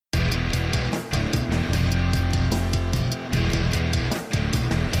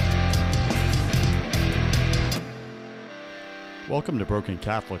Welcome to Broken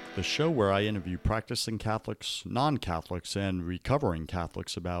Catholic, the show where I interview practicing Catholics, non-Catholics, and recovering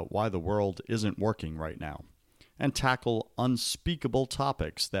Catholics about why the world isn't working right now, and tackle unspeakable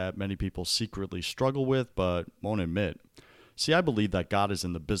topics that many people secretly struggle with but won't admit. See, I believe that God is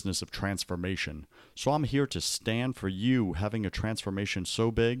in the business of transformation, so I'm here to stand for you having a transformation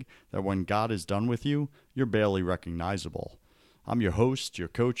so big that when God is done with you, you're barely recognizable. I'm your host, your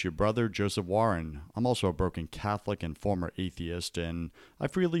coach, your brother, Joseph Warren. I'm also a broken Catholic and former atheist, and I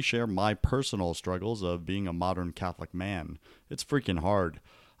freely share my personal struggles of being a modern Catholic man. It's freaking hard.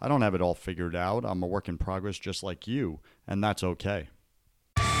 I don't have it all figured out. I'm a work in progress just like you, and that's okay.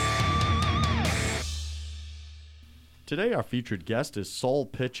 Today, our featured guest is Saul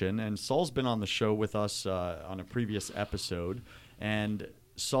Pitchon, and Saul's been on the show with us on a previous episode. And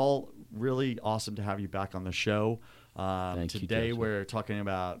Saul, really awesome to have you back on the show. Today we're talking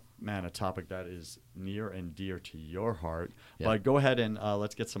about, a topic that is near and dear to your heart. Yeah. But go ahead and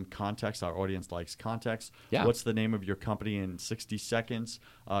let's get some context. Our audience likes context. Yeah. What's the name of your company in 60 seconds?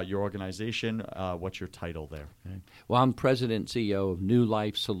 Your organization, what's your title there? Okay. Well, I'm president and CEO of New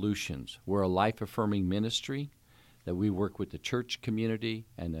Life Solutions. We're a life-affirming ministry that we work with the church community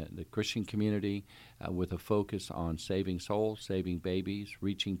and the Christian community with a focus on saving souls, saving babies,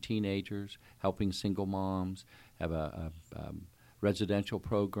 reaching teenagers, helping single moms, have a residential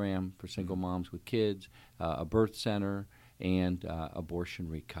program for single moms with kids, a birth center, and abortion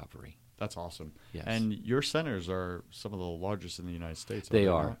recovery. That's awesome. Yes. And your centers are some of the largest in the United States. They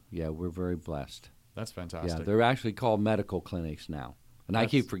are. Yeah, we're very blessed. That's fantastic. Yeah, they're actually called medical clinics now. And I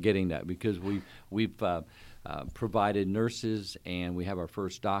keep forgetting that because we've provided nurses, and we have our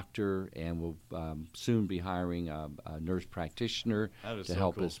first doctor, and we'll soon be hiring a nurse practitioner to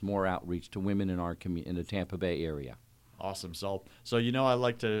help us more outreach to women in our in the Tampa Bay area. Awesome. So I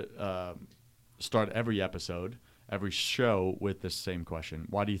like to start every episode, every show with this same question.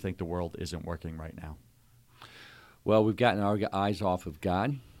 Why do you think the world isn't working right now? Well, we've gotten our eyes off of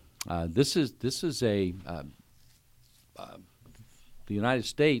God. This is the United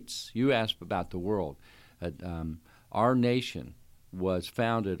States. You asked about the world. Our nation was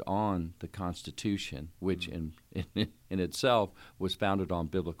founded on the Constitution, which in itself was founded on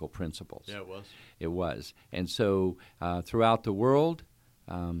biblical principles. Yeah, it was. It was. And so throughout the world,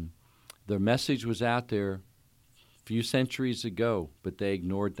 the message was out there a few centuries ago, but they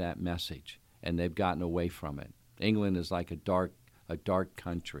ignored that message, and they've gotten away from it. England is like a dark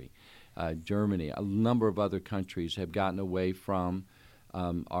country. Germany, a number of other countries have gotten away from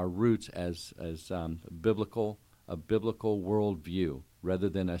our roots as a biblical worldview rather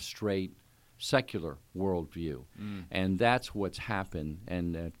than a straight secular worldview. And that's what's happened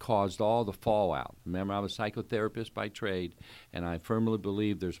and caused all the fallout. Remember, I'm a psychotherapist by trade, and I firmly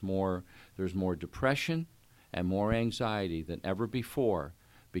believe there's more depression and more anxiety than ever before,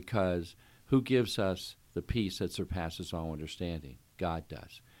 because who gives us the peace that surpasses all understanding? God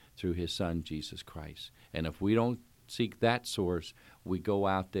does, through his Son, Jesus Christ. And if we don't seek that source, we go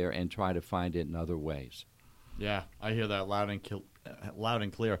out there and try to find it in other ways. Yeah, I hear that loud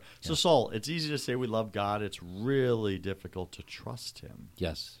and clear. So, Saul, it's easy to say we love God. It's really difficult to trust him.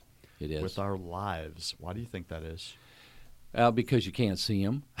 Yes, it is. With our lives. Why do you think that is? Because you can't see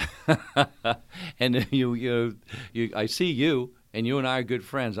him. And I see you, and you and I are good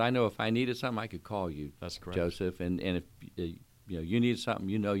friends. I know if I needed something, I could call you. That's correct. Joseph. And if you need something,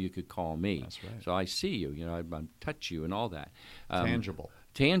 you could call me. That's right. So I see you, I touch you and all that.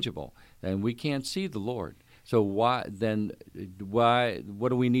 Tangible. And we can't see the Lord. So what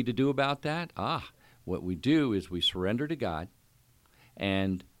do we need to do about that? What we do is we surrender to God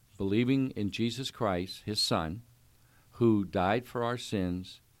and believing in Jesus Christ, his Son, who died for our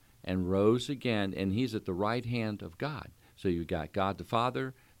sins and rose again, and he's at the right hand of God. So you got God the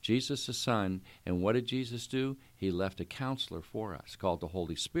Father, Jesus the Son, and what did Jesus do? He left a counselor for us called the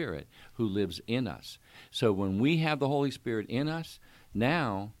Holy Spirit who lives in us. So when we have the Holy Spirit in us,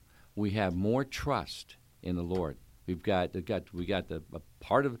 now we have more trust in the Lord. We've got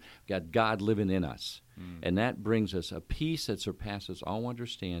God living in us, and that brings us a peace that surpasses all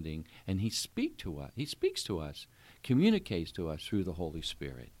understanding. And He speaks to us, communicates to us through the Holy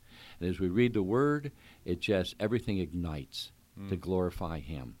Spirit. And as we read the Word, everything ignites to glorify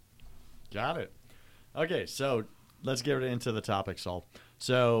Him. Got it. Okay, so let's get into the topic, Saul.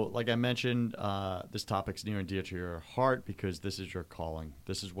 So, like I mentioned, this topic's near and dear to your heart because this is your calling.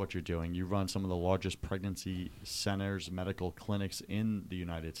 This is what you're doing. You run some of the largest pregnancy centers, medical clinics in the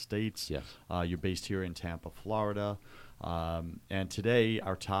United States. Yes. You're based here in Tampa, Florida. And today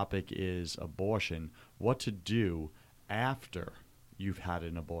our topic is abortion. What to do after you've had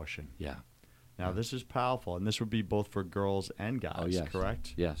an abortion. Yeah. Now, this is powerful, and this would be both for girls and guys, Oh, yes.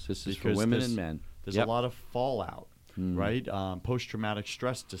 correct? Yes, this is Because for women and men. There's Yep. a lot of fallout, right? Post-traumatic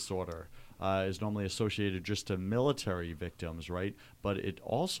stress disorder is normally associated just to military victims, right? But it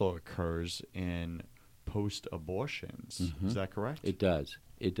also occurs in post-abortions. Is that correct? It does.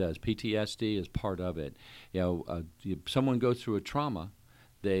 It does. PTSD is part of it. Someone goes through a trauma,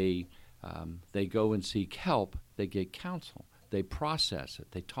 they go and seek help, they get counsel, they process it,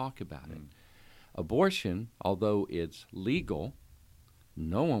 they talk about it. Abortion, although it's legal,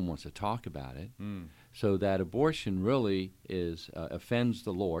 no one wants to talk about it. So that abortion really offends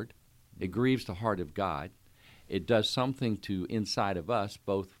the Lord. It grieves the heart of God. It does something to inside of us,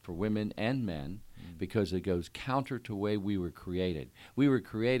 both for women and men, because it goes counter to the way we were created. We were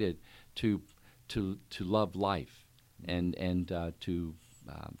created to love life and to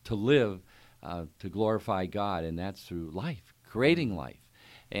live to glorify God, and that's through life, creating life.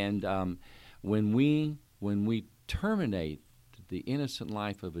 And when we terminate the innocent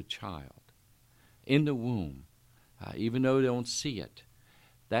life of a child in the womb, even though they don't see it,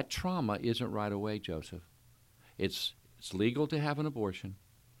 that trauma isn't right away, Joseph. It's legal to have an abortion.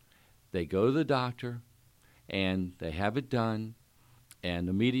 They go to the doctor, and they have it done, and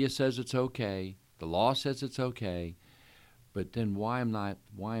the media says it's okay. The law says it's okay. But then why am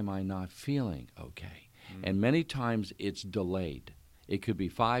I not feeling okay? And many times it's delayed. It could be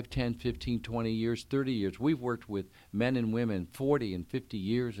 5, 10, 15, 20 years, 30 years. We've worked with men and women 40 and 50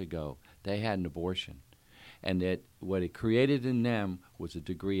 years ago. They had an abortion. And what it created in them was a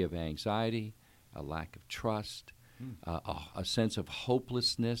degree of anxiety, a lack of trust, a sense of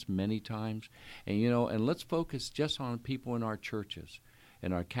hopelessness many times. And let's focus just on people in our churches,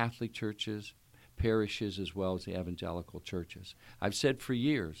 in our Catholic churches, parishes, as well as the evangelical churches. I've said for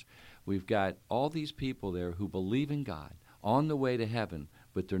years, we've got all these people there who believe in God, on the way to heaven,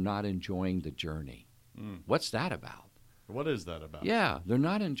 but they're not enjoying the journey. What's that about? What is that about? Yeah, they're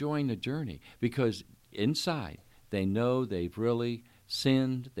not enjoying the journey because inside they know they've really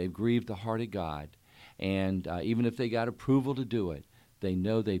sinned, they've grieved the heart of God, and even if they got approval to do it, they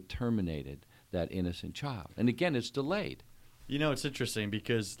know they've terminated that innocent child. And again, it's delayed. It's interesting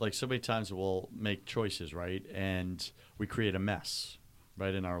because so many times we'll make choices, right? And we create a mess,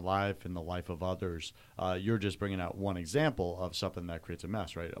 right, in our life, in the life of others. You're just bringing out one example of something that creates a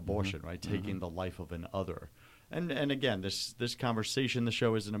mess, right? Abortion, right? Taking the life of an other. And again, this conversation, the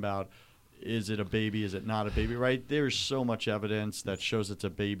show isn't about, is it a baby, is it not a baby, right? There's so much evidence that shows it's a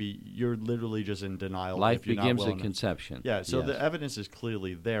baby. You're literally just in denial. Life if you're begins not at conception. Yeah, so yes. The evidence is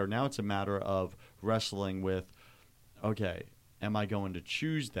clearly there. Now it's a matter of wrestling with, okay, am I going to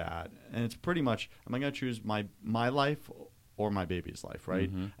choose that? And it's pretty much, am I going to choose my life or my baby's life, right?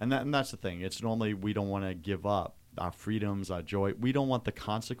 And that's the thing. It's normally we don't want to give up our freedoms, our joy. We don't want the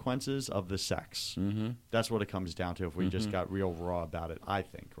consequences of the sex. That's what it comes down to if we just got real raw about it, I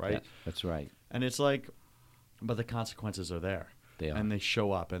think, right? Yeah, that's right. And it's but the consequences are there. They are. And they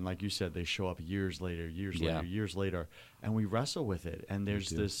show up. And like you said, they show up years later, years later. And we wrestle with it. And there's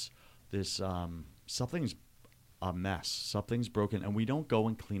this something's a mess. Something's broken, and we don't go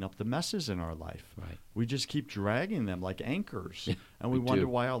and clean up the messes in our life. Right. We just keep dragging them like anchors, and we wonder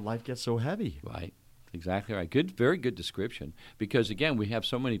why our life gets so heavy. Right. Exactly right. Good, very good description. Because again, we have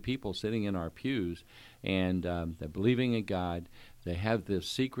so many people sitting in our pews, and they're believing in God. They have this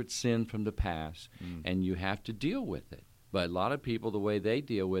secret sin from the past, and you have to deal with it. But a lot of people, the way they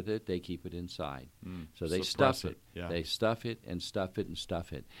deal with it, they keep it inside. So they stuff it. Yeah. They stuff it and stuff it and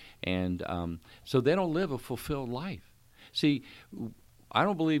stuff it. And so they don't live a fulfilled life. See, I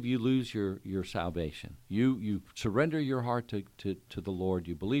don't believe you lose your salvation. You surrender your heart to the Lord.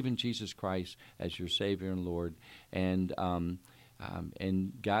 You believe in Jesus Christ as your Savior and Lord. And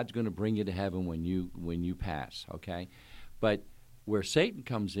God's going to bring you to heaven when you pass, okay? But where Satan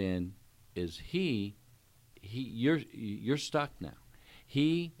comes in is you're stuck now.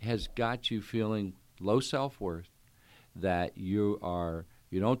 He has got you feeling low self-worth, that you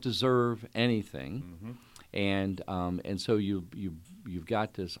don't deserve anything, and so you've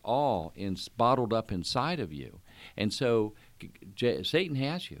got this all bottled up inside of you, and so Satan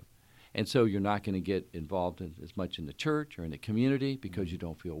has you. And so you're not going to get involved as much in the church or in the community because you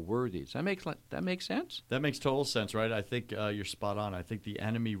don't feel worthy. Does that make sense? That makes total sense, right? I think you're spot on. I think the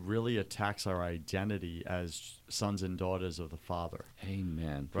enemy really attacks our identity as sons and daughters of the Father.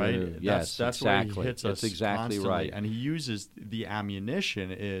 Amen. Right? Yes, that's exactly. where he hits us That's exactly constantly. right. And he uses the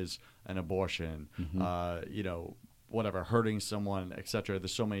ammunition is an abortion, whatever, hurting someone, etc.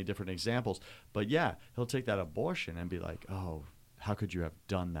 There's so many different examples. But yeah, he'll take that abortion and be like, oh, how could you have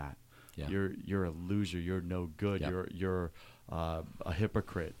done that? Yeah. You're a loser. You're no good. Yep. You're a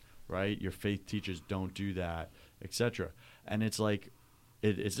hypocrite. right? Your faith teaches don't do that, etc. And it's like,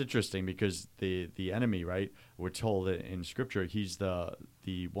 it's interesting because the enemy, right? We're told that in Scripture, he's the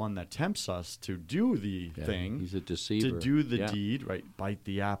one that tempts us to do the thing. He's a deceiver. To do the deed, right? Bite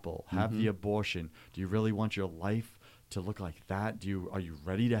the apple, have the Mm-hmm. abortion. Do you really want your life to look like that? Are you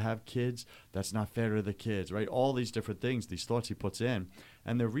ready to have kids? That's not fair to the kids, right? All these different things, these thoughts he puts in,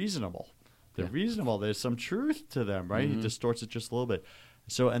 and they're reasonable. They're reasonable. There's some truth to them, right? Mm-hmm. He distorts it just a little bit.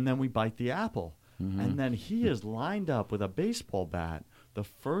 So, and then we bite the apple. Mm-hmm. And then he is lined up with a baseball bat, the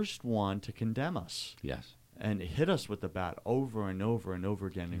first one to condemn us. Yes. And hit us with the bat over and over and over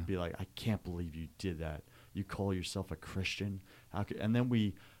again and be like, I can't believe you did that. You call yourself a Christian? How could? And then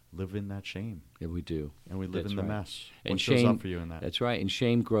we live in that shame. Yeah, we do. And we live That's in the right. mess. And What shows shame, up for you in that? That's right. And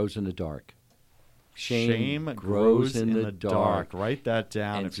shame grows in the dark. Shame grows in the dark. Write that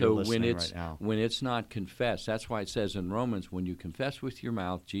down And if you're so listening right now. when it's not confessed, that's why it says in Romans, when you confess with your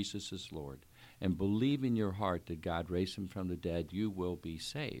mouth Jesus is Lord and believe in your heart that God raised him from the dead, you will be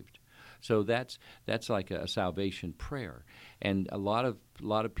saved. So that's like a salvation prayer. And a lot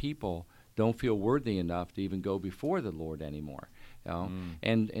of people don't feel worthy enough to even go before the Lord anymore. You know?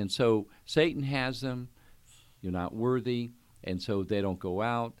 And so Satan has them. You're not worthy, and so they don't go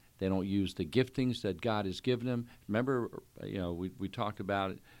out. They don't use the giftings that God has given them. Remember, we talked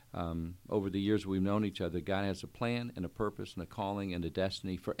about it over the years we've known each other. God has a plan and a purpose and a calling and a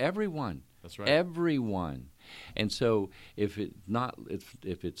destiny for everyone. That's right. Everyone. And so if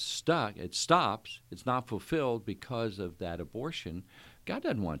it's stuck, it stops, it's not fulfilled because of that abortion, God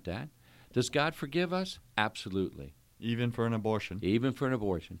doesn't want that. Does God forgive us? Absolutely. Even for an abortion. Even for an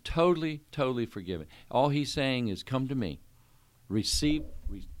abortion. Totally, totally forgiven. All he's saying is, come to me. Receive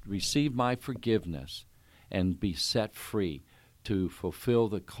my forgiveness and be set free to fulfill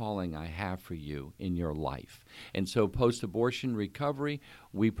the calling I have for you in your life. And so post-abortion recovery,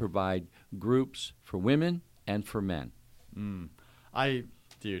 we provide groups for women and for men. I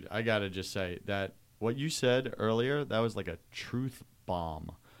got to just say that what you said earlier, that was like a truth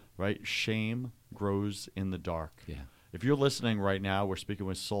bomb, right? Shame grows in the dark. Yeah. If you're listening right now, we're speaking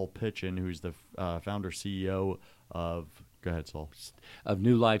with Saul Pitchon, who's the founder, CEO of... Go ahead, Saul. Of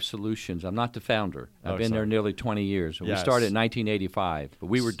New Life Solutions. I'm not the founder. I've been there nearly 20 years. Yes. We started in 1985, but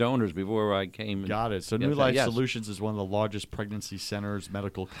we were donors before I came. Got it. So New Life Solutions is one of the largest pregnancy centers,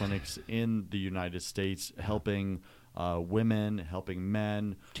 medical clinics in the United States, helping women, helping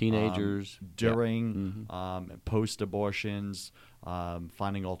men, teenagers, during, post-abortions,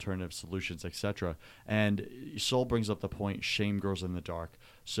 finding alternative solutions, etc. And Saul brings up the point, shame grows in the dark.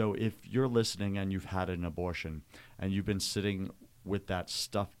 So if you're listening and you've had an abortion and you've been sitting with that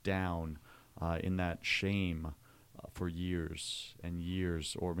stuff down in that shame for years and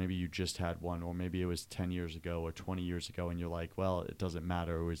years, or maybe you just had one, or maybe it was 10 years ago or 20 years ago, and you're like, well, it doesn't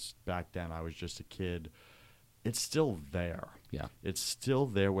matter. It was back then. I was just a kid. It's still there. Yeah. It's still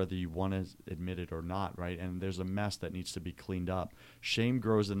there whether you want to admit it or not, right? And there's a mess that needs to be cleaned up. Shame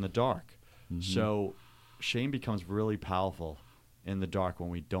grows in the dark. So shame becomes really powerful in the dark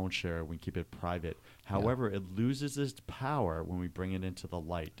when we don't share it, we keep it private. However, it loses its power when we bring it into the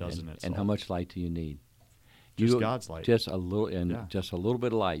light, doesn't it? And how much light do you need? Just God's light. Just a little, just a little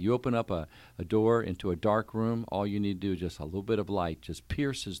bit of light. You open up a door into a dark room, all you need to do is just a little bit of light, just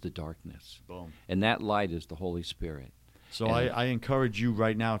pierces the darkness. Boom. And that light is the Holy Spirit. So I encourage you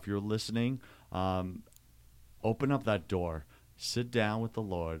right now, if you're listening, open up that door, sit down with the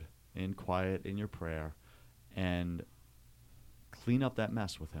Lord in quiet in your prayer, and clean up that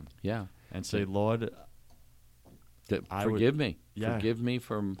mess with him. Yeah. And say, Lord, forgive me. Yeah. Forgive me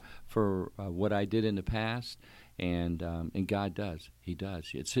for what I did in the past. And God does. He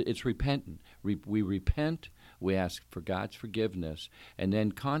does. It's repentant. We repent. We ask for God's forgiveness. And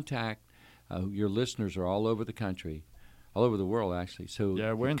then contact. Your listeners are all over the country. All over the world, actually. So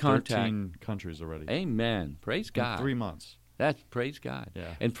yeah, we're in 13 countries already. Amen. Praise God. In 3 months. That's praise God.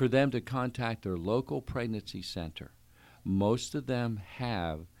 Yeah. And for them to contact their local pregnancy center. Most of them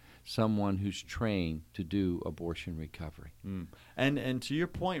have someone who's trained to do abortion recovery. And to your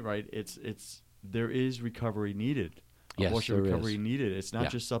point, right? It's there is recovery needed. Yes, abortion there recovery is. needed. It's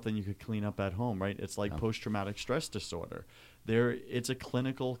not just something you could clean up at home, right? It's like post-traumatic stress disorder. It's a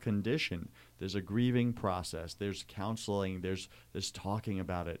clinical condition. There's a grieving process. There's counseling. There's talking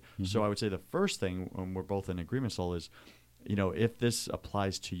about it. So I would say the first thing, when we're both in agreement, Saul, is, if this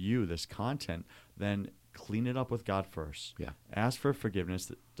applies to you, this content, then clean it up with God first. Yeah. Ask for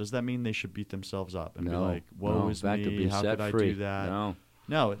forgiveness. Does that mean they should beat themselves up and be No. like, woe No. is In fact, to me, be how set could I free. do that?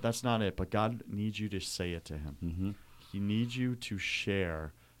 No, that's not it. But God needs you to say it to him. He needs you to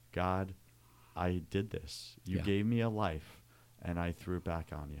share, God, I did this. You gave me a life, and I threw it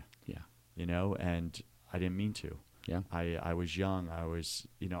back on you. and I didn't mean to. Yeah. I was young. I was,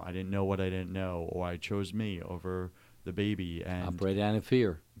 I didn't know what I didn't know, or I chose me over the baby. And operate out of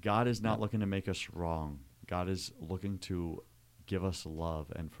fear. God is not looking to make us wrong. God is looking to give us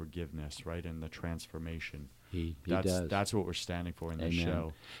love and forgiveness, right? And the transformation. He does. That's what we're standing for in this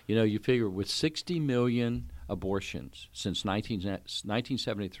show. You figure with 60 million abortions since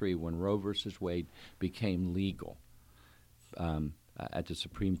 1973, when Roe versus Wade became legal at the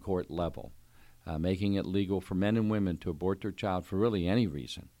Supreme Court level, making it legal for men and women to abort their child for really any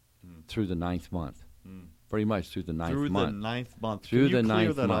reason through the 9th month. Pretty much through the 9th month. Through the 9th month. Through Can you the clear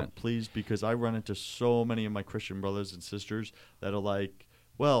 9th that month. up, please? Because I run into so many of my Christian brothers and sisters that are like,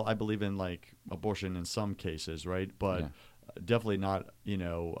 well, I believe in like abortion in some cases, right? But definitely not,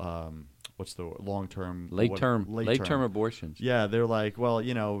 what's the long-term? Late term abortions. Yeah, they're like, well,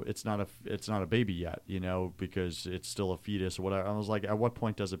 it's not a baby yet, because it's still a fetus or whatever. I was like, at what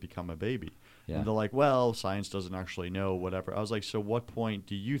point does it become a baby? Yeah. And they're like, well, science doesn't actually know, whatever. I was like, so what point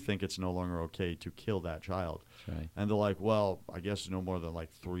do you think it's no longer okay to kill that child? That's right. And they're like, well, I guess no more than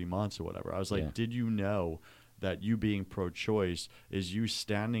like 3 months or whatever. I was like, did you know that you being pro-choice is you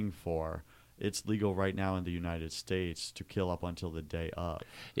standing for it's legal right now in the United States to kill up until the day of?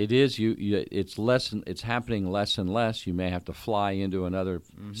 It is. It's happening less and less. You may have to fly into another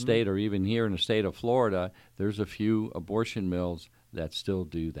state, or even here in the state of Florida, there's a few abortion mills that still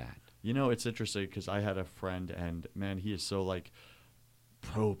do that. It's interesting because I had a friend, and man, he is so like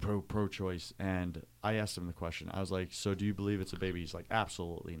pro-choice. And I asked him the question. I was like, so do you believe it's a baby? He's like,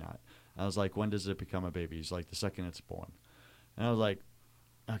 absolutely not. I was like, when does it become a baby? He's like, the second it's born. And I was like,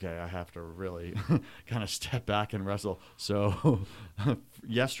 okay, I have to really kind of step back and wrestle. So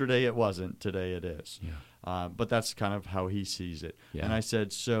yesterday it wasn't, today it is. Yeah. But that's kind of how he sees it. Yeah. And I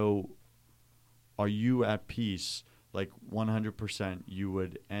said, so are you at peace? Like 100% you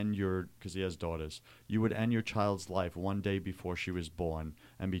would end because he has daughters, you would end your child's life one day before she was born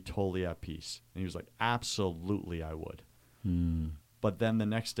and be totally at peace. And he was like, absolutely I would. But then the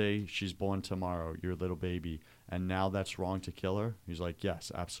next day she's born tomorrow, your little baby, and now that's wrong to kill her? He's like,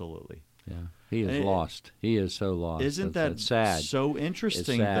 yes, absolutely. Yeah, he is lost. He is so lost. Isn't that sad? So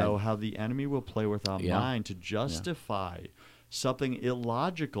interesting, though, how the enemy will play with our mind to justify something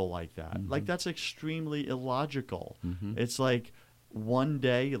illogical like that. Like, that's extremely illogical. It's like one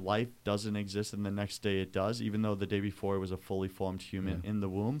day life doesn't exist and the next day it does, even though the day before it was a fully formed human in the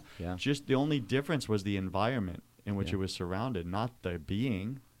womb. Yeah. Just the only difference was the environment in which it was surrounded, not the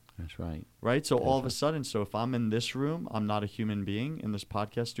being. That's right. Right? So all of a sudden, so if I'm in this room, I'm not a human being in this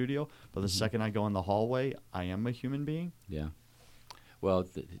podcast studio, but the second I go in the hallway, I am a human being? Yeah. Well,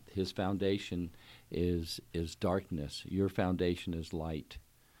 his foundation is darkness. Your foundation is light.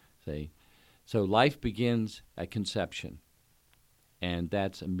 See? So life begins at conception, and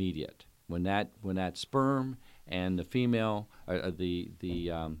that's immediate. When that sperm and the female, the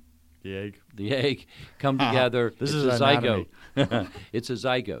egg come together. This is is a anatomy. zygote. It's a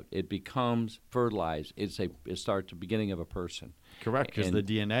zygote. It becomes fertilized. It starts the beginning of a person. Correct, because the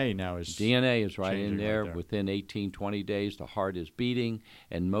DNA now is DNA is right in changing there. right there. Within 18, 20 days, the heart is beating,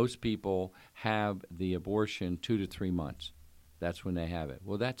 and most people have the abortion 2 to 3 months. That's when they have it.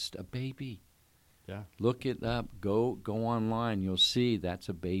 Well, that's a baby. Yeah. Look it up. Go online. You'll see that's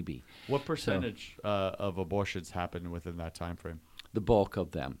a baby. What percentage of abortions happen within that time frame? The bulk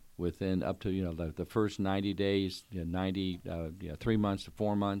of them within up to the first 90 days, 3 months to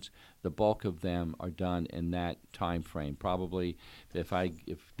 4 months. The bulk of them are done in that time frame. Probably, if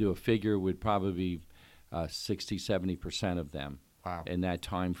do a figure, would probably be 60-70% of them. Wow. In that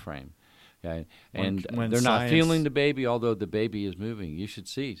time frame. Okay, When they're not science- feeling the baby, although the baby is moving. You should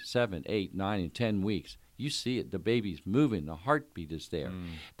see 7, 8, 9, and 10 weeks. You see it. The baby's moving. The heartbeat is there.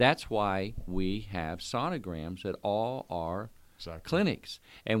 That's why we have sonograms at all our clinics.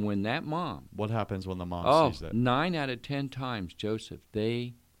 And when that mom... What happens when the mom sees that? 9 out of 10 times, Joseph,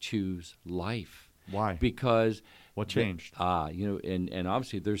 they choose life. Why? Because... What changed? And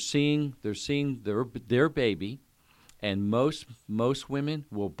obviously they're seeing their baby, and most women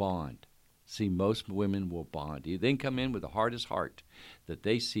will bond. See, most women will bond. You then come in with the hardest heart that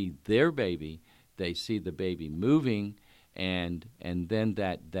they see their baby, they see the baby moving, and then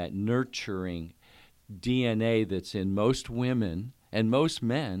that nurturing DNA that's in most women and most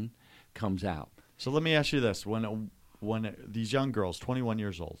men comes out. So let me ask you this. When these young girls, 21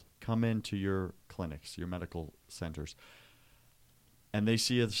 years old, come into your clinics, your medical centers, and they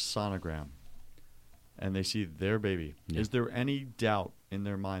see a sonogram, and they see their baby, is there any doubt in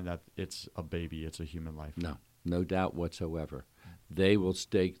their mind that it's a baby, it's a human life? No doubt whatsoever. They will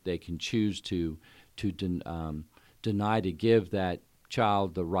stake. They can choose to deny to give that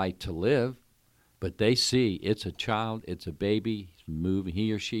child the right to live, but they see it's a child, it's a baby, he's moving,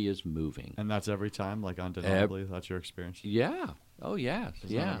 he or she is moving. And that's every time, like undeniably, that's your experience? Yeah. Oh, yes.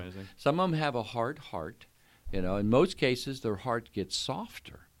 Isn't yeah. that amazing? Some of them have a hard heart. In most cases, their heart gets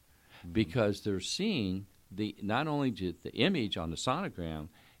softer because they're seeing not only the image on the sonogram,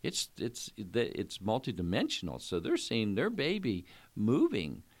 it's multidimensional. So they're seeing their baby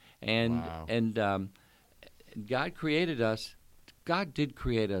moving, and Wow. and God created us. God did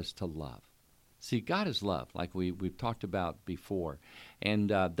create us to love. See, God is love, like we've talked about before, and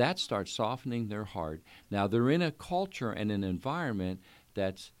that starts softening their heart. Now they're in a culture and an environment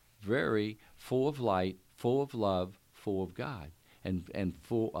that's very full of light, full of love, full of God, and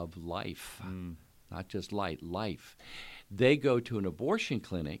full of life. Not just life. They go to an abortion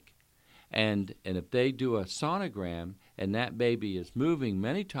clinic, and if they do a sonogram and that baby is moving,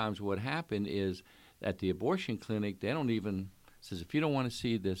 many times what happened is at the abortion clinic they don't even says if you don't want to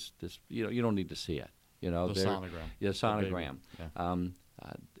see this you don't need to see it. The sonogram. Yeah, sonogram. Yeah.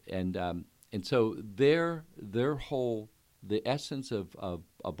 And so their whole the essence of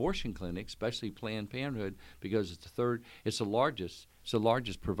abortion clinics, especially Planned Parenthood, because it's the largest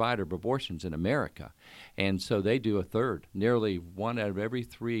provider of abortions in America, and so they do a third. Nearly 1 out of every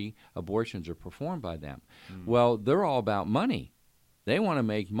 3 abortions are performed by them. Well, they're all about money. They want to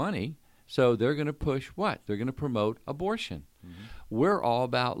make money, so they're going to push what? They're going to promote abortion. We're all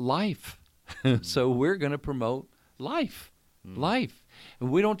about life, so we're going to promote life, and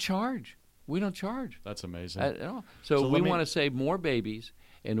we don't charge. We don't charge. That's amazing. At all. So we want to save more babies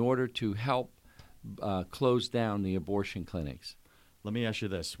in order to help close down the abortion clinics. Let me ask you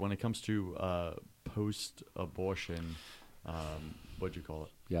this. When it comes to post-abortion, what'd you call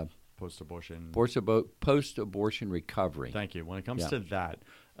it? Yeah. Post-abortion. Post-abortion recovery. Thank you. When it comes to that,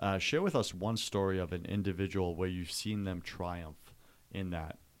 share with us one story of an individual where you've seen them triumph in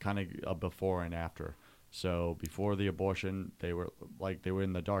that, kind of a before and after. So before the abortion, they were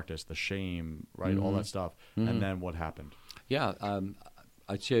in the darkness, the shame, right, all that stuff. And then what happened? Yeah,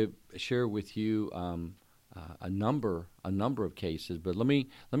 I'd share with you a number of cases, but let me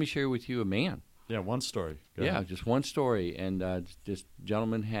share with you a man. Yeah, one story. Go ahead. Just one story, and this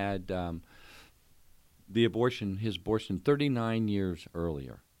gentleman had his abortion 39 years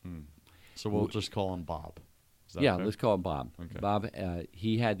earlier. So we'll just call him Bob. Is that fair? Let's call him Bob. Okay. Bob,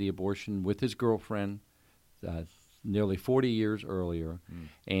 he had the abortion with his girlfriend nearly 40 years earlier,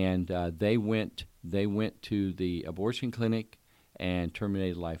 and they went to the abortion clinic and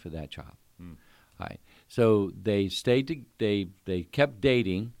terminated the life of that child. All right. So they they kept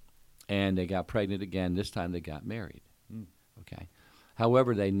dating, and they got pregnant again. This time they got married. Okay.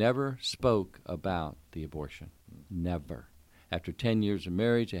 However, they never spoke about the abortion. Never. After 10 years of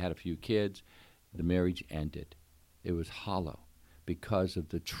marriage, they had a few kids. The marriage ended. It was hollow because of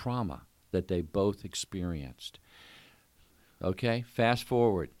the trauma that they both experienced. Okay, fast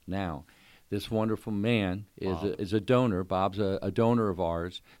forward. Now, this wonderful man is a donor. Bob's a donor of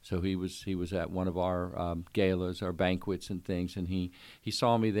ours. So he was at one of our galas, our banquets and things, and he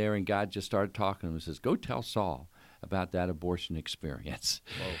saw me there, and God just started talking to him and says, "Go tell Saul about that abortion experience."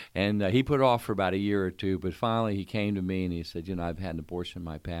 Whoa. And he put it off for about a year or two, but finally he came to me and he said, I've had an abortion in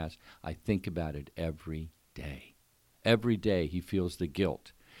my past. I think about it every day. Every day he feels the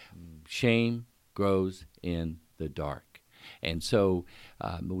guilt. Shame grows in the dark. And so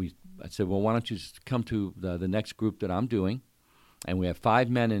I said, well, why don't you come to the next group that I'm doing? And we have 5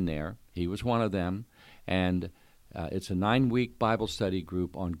 men in there. He was one of them. And it's a 9-week Bible study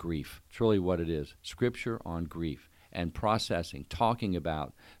group on grief. It's really what it is, Scripture on grief and processing, talking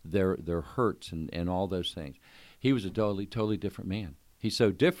about their hurts and all those things. He was a totally different man. He's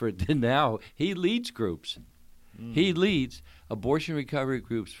so different that now he leads groups. He leads abortion recovery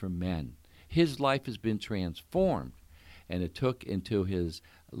groups for men. His life has been transformed, and it took until his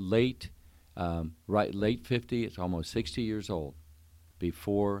late 50, it's almost 60 years old,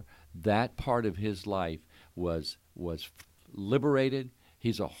 before that part of his life was liberated.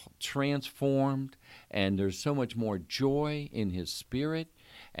 He's transformed, and there's so much more joy in his spirit,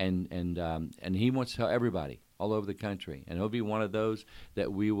 and he wants to tell everybody all over the country, and he'll be one of those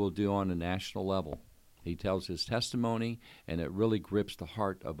that we will do on a national level. He tells his testimony, and it really grips the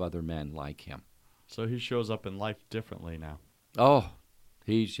heart of other men like him. So he shows up in life differently now. Oh,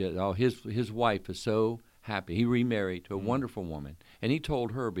 his wife is so happy. He remarried to a wonderful woman, and he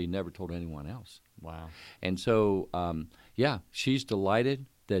told her, but he never told anyone else. Wow. And so, she's delighted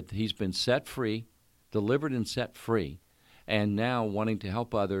that he's been set free, delivered and set free, and now wanting to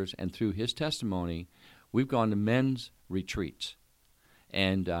help others. And through his testimony, we've gone to men's retreats.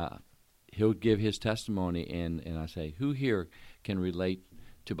 And he'll give his testimony, and I say, who here can relate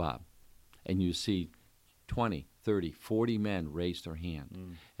to Bob? And you see 20, 30, 40 men raise their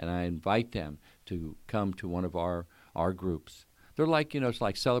hand. And I invite them to come to one of our groups. They're like, it's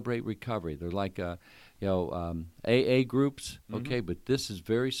like Celebrate Recovery. They're like, AA groups, okay? But this is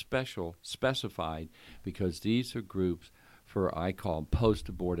very specified, because these are groups for, I call them,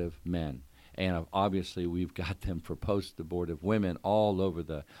 post-abortive men. And obviously, we've got them for post-abortive women all over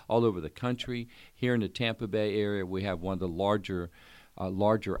the country. Here in the Tampa Bay area, we have one of the larger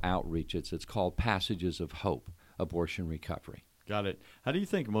outreaches. It's called Passages of Hope, Abortion Recovery. Got it. How do you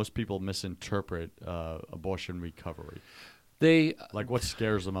think most people misinterpret abortion recovery? Like, what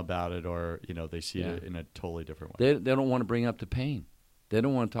scares them about it, or they see it in a totally different way? They don't want to bring up the pain. They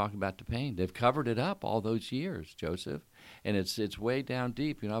don't want to talk about the pain. They've covered it up all those years, Joseph, and it's way down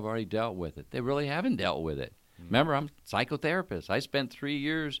deep. I've already dealt with it. They really haven't dealt with it. Remember, I'm a psychotherapist. I spent 3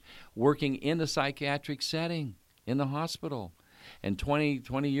 years working in the psychiatric setting in the hospital. And 20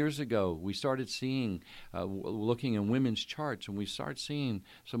 years ago, we started seeing, looking in women's charts, and we started seeing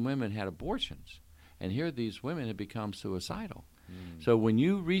some women had abortions. And here these women had become suicidal. So when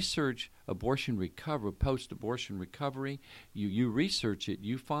you research abortion recovery, post-abortion recovery, you research it,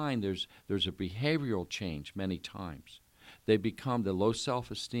 you find there's a behavioral change many times. They become the low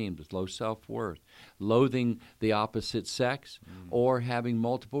self-esteem, the low self-worth, loathing the opposite sex, or having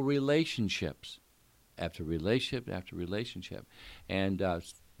multiple relationships after relationship after relationship, and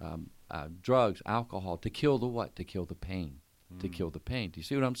drugs, alcohol, to kill the what? To kill the pain. To kill the pain. Do you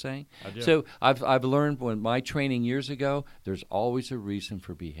see what I'm saying? I do. So I've learned, when my training years ago, there's always a reason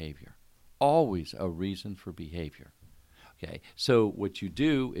for behavior. Always a reason for behavior. Okay. So what you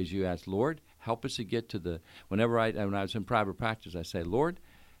do is you ask, Lord, help us to get to the. When I was in private practice, I say, Lord,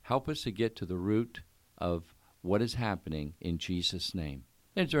 help us to get to the root of what is happening in Jesus' name.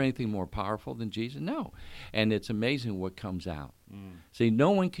 Is there anything more powerful than Jesus? No. And it's amazing what comes out. See,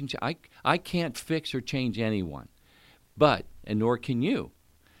 no one can. I can't fix or change anyone. And nor can you,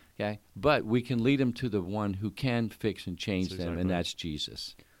 okay? But we can lead them to the one who can fix and change them, and that's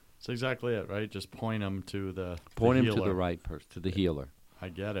Jesus. That's exactly it, right? Just point them to the Point healer. them to the right person, to the healer. I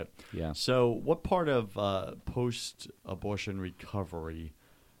get it. Yeah. So what part of post-abortion recovery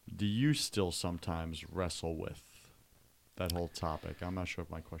do you still sometimes wrestle with? That whole topic. I'm not sure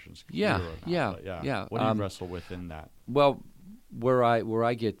if my question's clear or not. Yeah. What do you wrestle with in that? Well, where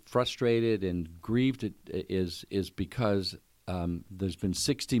I get frustrated and grieved is because there's been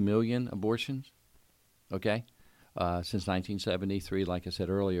 60 million abortions, okay, since 1973. Like I said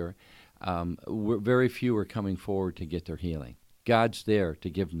earlier, very few are coming forward to get their healing. God's there to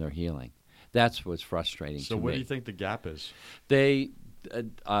give them their healing. That's what's frustrating to me. So what do you think the gap is?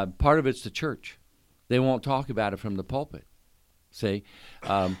 Part of it's the church. They won't talk about it from the pulpit. See,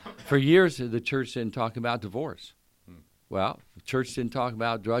 for years the church didn't talk about divorce. Well, the church didn't talk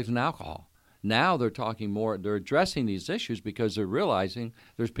about drugs and alcohol. Now they're talking more. They're addressing these issues because they're realizing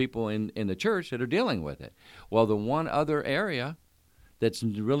there's people in the church that are dealing with it. Well, the one other area that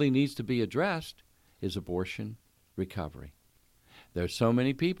really needs to be addressed is abortion recovery. There's so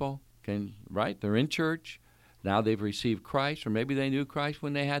many people, they're in church. Now they've received Christ, or maybe they knew Christ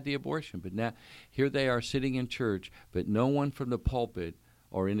when they had the abortion. But now here they are sitting in church, but no one from the pulpit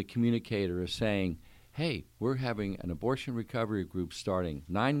or in the communicator is saying, hey, we're having an abortion recovery group starting,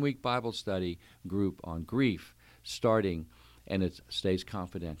 9-week Bible study group on grief starting, and it stays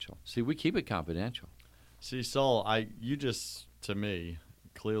confidential. See, we keep it confidential. See, Saul, you just, to me,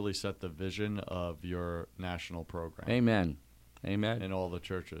 clearly set the vision of your national program. Amen. Amen. In all the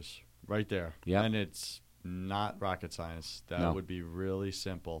churches. Right there. Yeah. And it's not rocket science. That would be really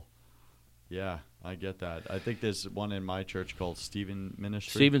simple. Yeah, I get that. I think there's one in my church called Stephen's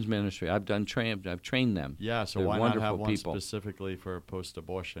Ministry. I've trained them. Yeah, so They're why not have one people. Specifically for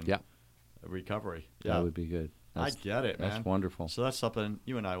post-abortion recovery? Yeah. That would be good. I get it, man. That's wonderful. So that's something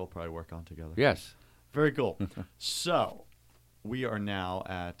you and I will probably work on together. Yes. Very cool. So we are now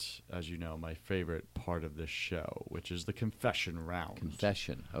at, as you know, my favorite part of this show, which is the confession round.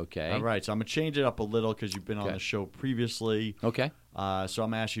 Confession, okay. All right, so I'm going to change it up a little because you've been on the show previously. Okay. So I'm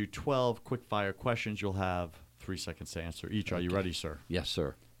going to ask you 12 quick-fire questions. You'll have 3 seconds to answer each. Are you ready, sir? Yes,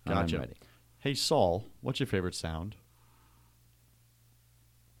 sir. Gotcha. I'm ready. Hey, Saul, what's your favorite sound?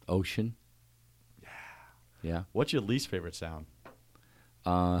 Ocean. Yeah. What's your least favorite sound?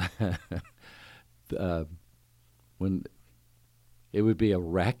 When it would be a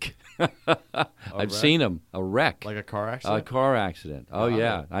wreck. I've seen them. A wreck. Like a car accident? A car accident. Oh,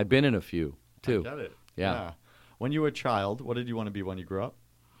 yeah. I've been in a few, too. I get it. Yeah. When you were a child, what did you want to be when you grew up?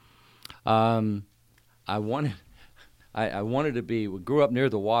 I wanted I wanted to be. We grew up near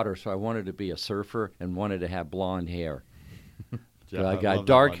the water, so I wanted to be a surfer and wanted to have blonde hair. Yeah, But I love got that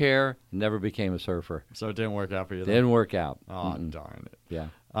dark one. hair. Never became a surfer. So it didn't work out for you then? Didn't work out. Oh, darn it. Yeah.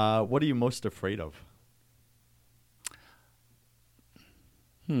 What are you most afraid of?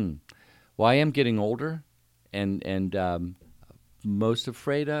 Well, I am getting older, and most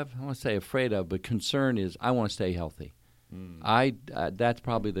afraid of. I want to say afraid of, but concern is I want to stay healthy. That's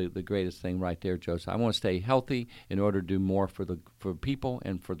probably the greatest thing right there, Joseph. I want to stay healthy in order to do more for people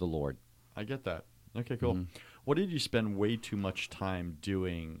and for the Lord. I get that. Okay, cool. What did you spend way too much time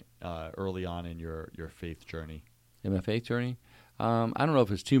doing early on in your faith journey? In my faith journey, I don't know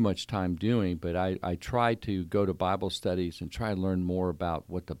if it's too much time doing, but I tried to go to Bible studies and try to learn more about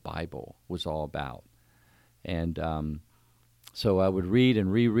what the Bible was all about. And so I would read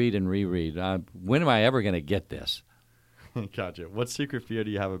and reread and reread. When am I ever going to get this? Gotcha. What secret fear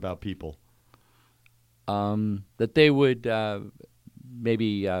do you have about people? That they would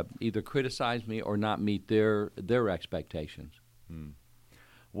maybe either criticize me or not meet their expectations.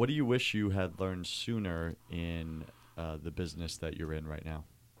 What do you wish you had learned sooner in the business that you're in right now?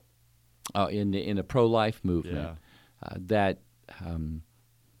 In the pro-life movement, that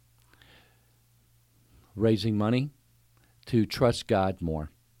raising money to trust God more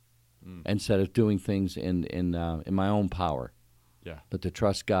instead of doing things in my own power. Yeah. But to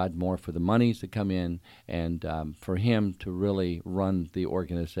trust God more for the monies that come in and for Him to really run the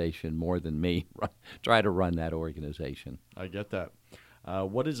organization more than me. Try to run that organization. I get that.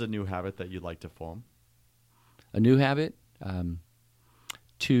 What is a new habit that you'd like to form? A new habit?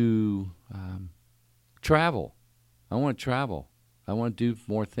 To travel. I want to travel. I want to do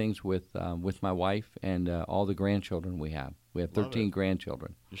more things with my wife and all the grandchildren we have. We have 13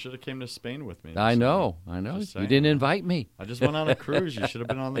 grandchildren. You should have came to Spain with me. I know. Just You saying, didn't invite me. I just went on a cruise. You should have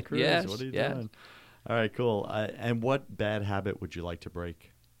been on the cruise. Yes, What are you yes. doing? All right, cool. And what bad habit would you like to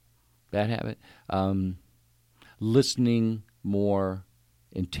break? Bad habit? Listening more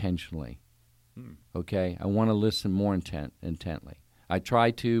intentionally. Okay? I want to listen more intently. I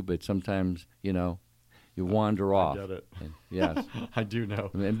try to, but sometimes, you wander off. I get it. Yes. I do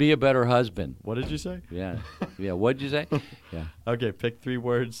know. And be a better husband. What did you say? Yeah. Yeah. What did you say? Yeah. Okay, pick 3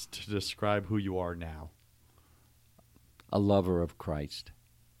 words to describe who you are now. A lover of Christ.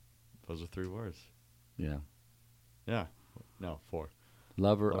 Those are 3 words. Yeah. Yeah. No, 4.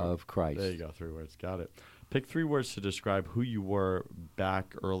 Lover of Christ. There you go, 3 words. Got it. Pick 3 words to describe who you were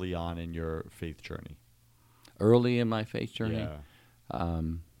back early on in your faith journey. Early in my faith journey? Yeah.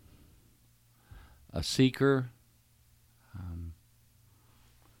 A seeker.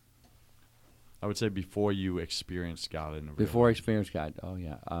 I would say before you experienced God in the real Before I life. experienced God. Oh,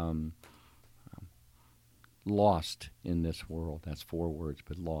 yeah. Lost in this world. That's 4 words,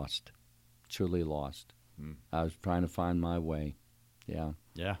 but lost. Truly lost. I was trying to find my way. Yeah.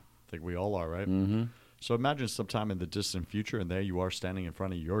 Yeah, I think we all are, right? Mm-hmm. So imagine sometime in the distant future, and there you are standing in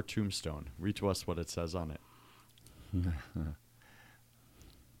front of your tombstone. Read to us what it says on it.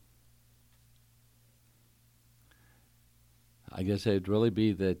 I guess it'd really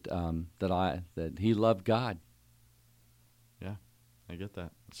be that that he loved God. Yeah, I get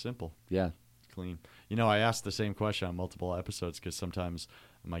that. It's simple. Yeah. It's clean. I asked the same question on multiple episodes because sometimes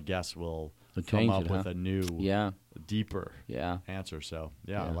my guests will come up with a new, deeper answer. So,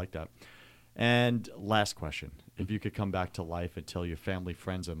 I like that. And last question. If you could come back to life and tell your family,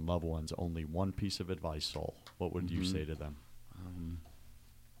 friends, and loved ones only one piece of advice, Saul, what would you say to them?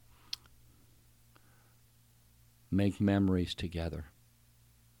 Make memories together.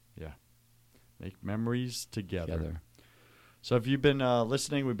 Yeah. Make memories together. Together. So if you've been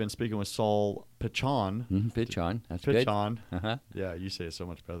listening, we've been speaking with Saul Pitchon. Pitchon. That's Pitchon. good. Uh-huh. Yeah, you say it so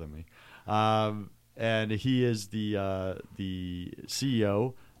much better than me. And he is the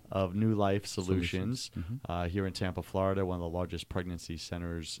CEO of New Life Solutions here in Tampa, Florida, one of the largest pregnancy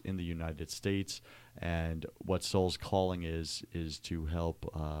centers in the United States. And what Saul's calling is to help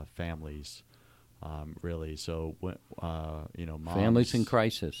families. Really, so moms, Families in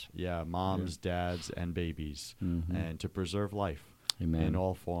crisis. Yeah, moms, dads, and babies, and to preserve life. Amen. In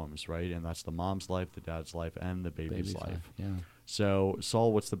all forms, right? And that's the mom's life, the dad's life, and the baby's life. Yeah. So,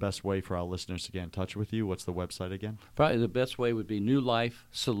 Saul, what's the best way for our listeners to get in touch with you? What's the website again? Probably the best way would be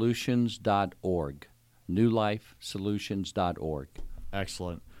newlifesolutions.org. Newlifesolutions.org.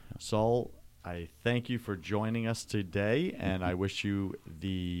 Excellent. Saul, I thank you for joining us today, and I wish you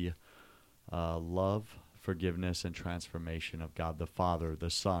the love, forgiveness, and transformation of God the Father,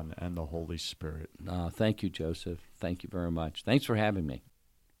 the Son, and the Holy Spirit. Thank you, Joseph. Thank you very much. Thanks for having me.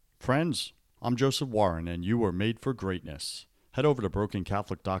 Friends, I'm Joseph Warren, and you were made for greatness. Head over to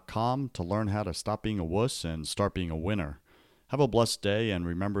brokencatholic.com to learn how to stop being a wuss and start being a winner. Have a blessed day, and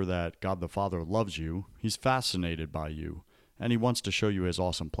remember that God the Father loves you, He's fascinated by you, and He wants to show you His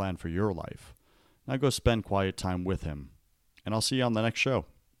awesome plan for your life. Now go spend quiet time with Him, and I'll see you on the next show.